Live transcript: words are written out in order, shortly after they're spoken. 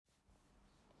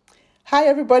Hi,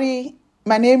 everybody.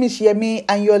 My name is Yemi,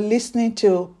 and you're listening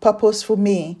to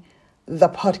PurposefulMe, the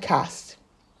podcast.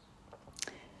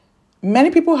 Many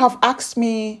people have asked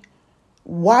me,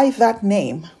 why that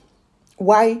name?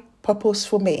 Why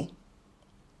PurposefulMe?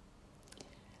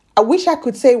 I wish I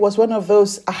could say it was one of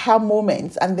those aha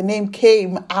moments and the name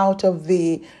came out of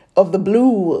the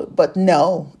blue, but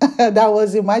no, that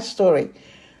wasn't my story.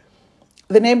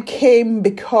 The name came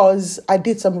because I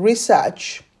did some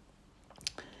research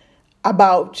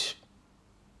about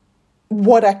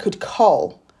what I could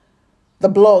call the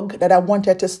blog that I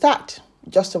wanted to start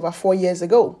just over 4 years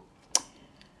ago.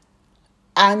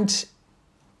 And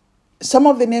some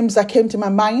of the names that came to my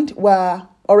mind were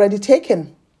already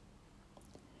taken.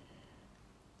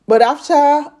 But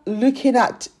after looking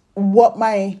at what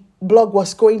my blog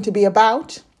was going to be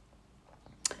about,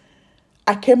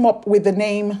 I came up with the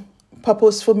name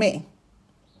PurposefulMe.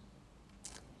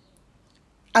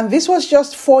 And this was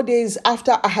just 4 days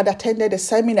after I had attended a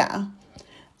seminar,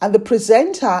 and the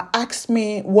presenter asked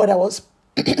me what I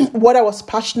was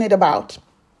passionate about.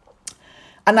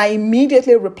 And I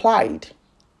immediately replied,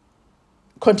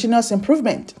 continuous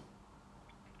improvement.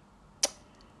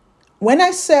 When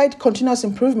I said continuous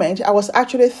improvement, I was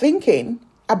actually thinking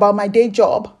about my day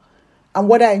job and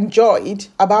what I enjoyed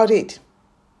about it.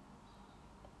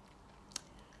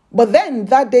 But then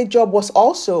that day job was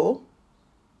also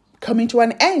coming to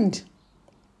an end.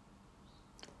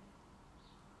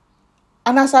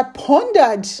 And as I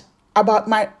pondered about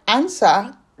my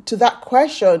answer to that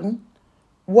question,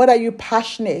 what are you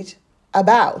passionate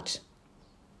about?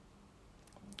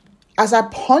 As I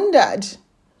pondered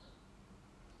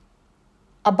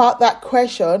about that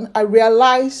question, I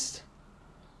realized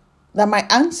that my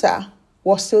answer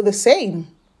was still the same.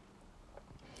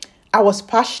 I was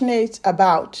passionate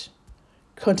about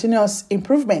continuous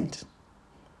improvement.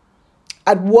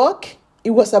 At work,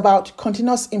 it was about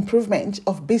continuous improvement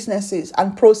of businesses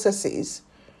and processes.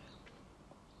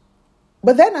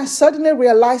 But then I suddenly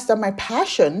realized that my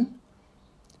passion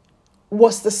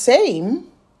was the same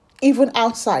even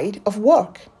outside of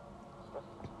work.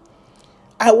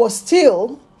 I was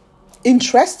still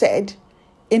interested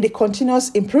in the continuous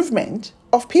improvement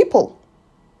of people.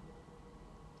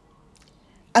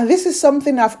 And this is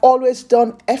something I've always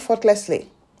done effortlessly,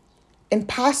 in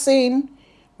passing,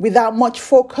 without much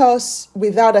focus,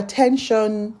 without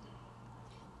attention.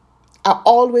 I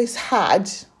always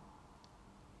had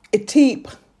a tip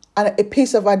and a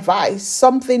piece of advice,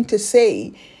 something to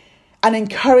say, an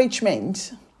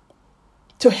encouragement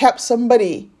to help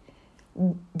somebody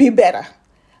be better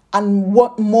and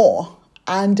want more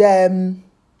and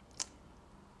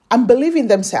believe in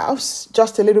themselves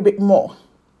just a little bit more.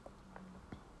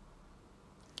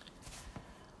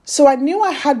 So I knew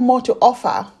I had more to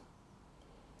offer,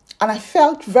 and I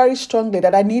felt very strongly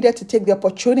that I needed to take the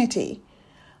opportunity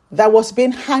that was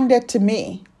being handed to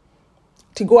me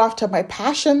to go after my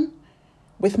passion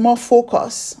with more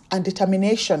focus and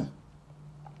determination.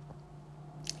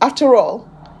 After all,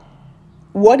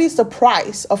 what is the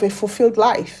price of a fulfilled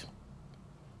life?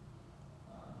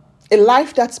 A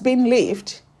life that's been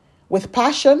lived with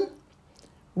passion,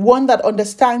 one that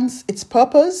understands its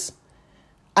purpose,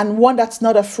 and one that's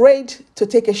not afraid to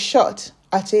take a shot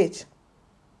at it.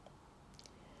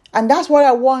 And that's what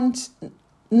I want,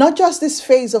 not just this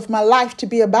phase of my life to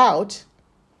be about.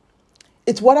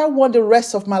 It's what I want the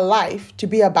rest of my life to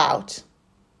be about.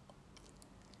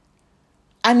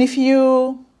 And if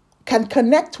you can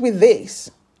connect with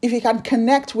this, if you can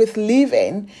connect with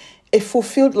living a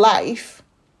fulfilled life,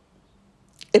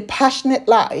 a passionate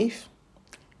life,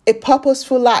 a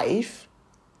purposeful life,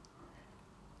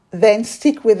 then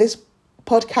stick with this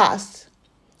podcast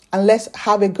and let's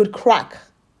have a good crack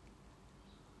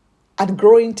at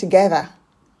growing together,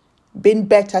 being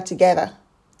better together,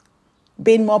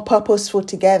 being more purposeful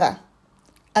together,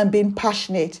 and being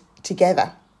passionate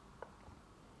together.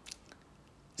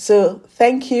 So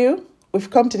thank you.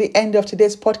 We've come to the end of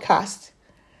today's podcast.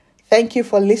 Thank you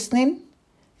for listening.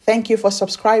 Thank you for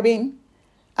subscribing.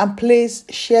 And please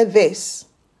share this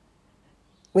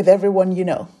with everyone you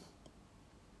know.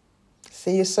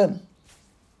 See you soon.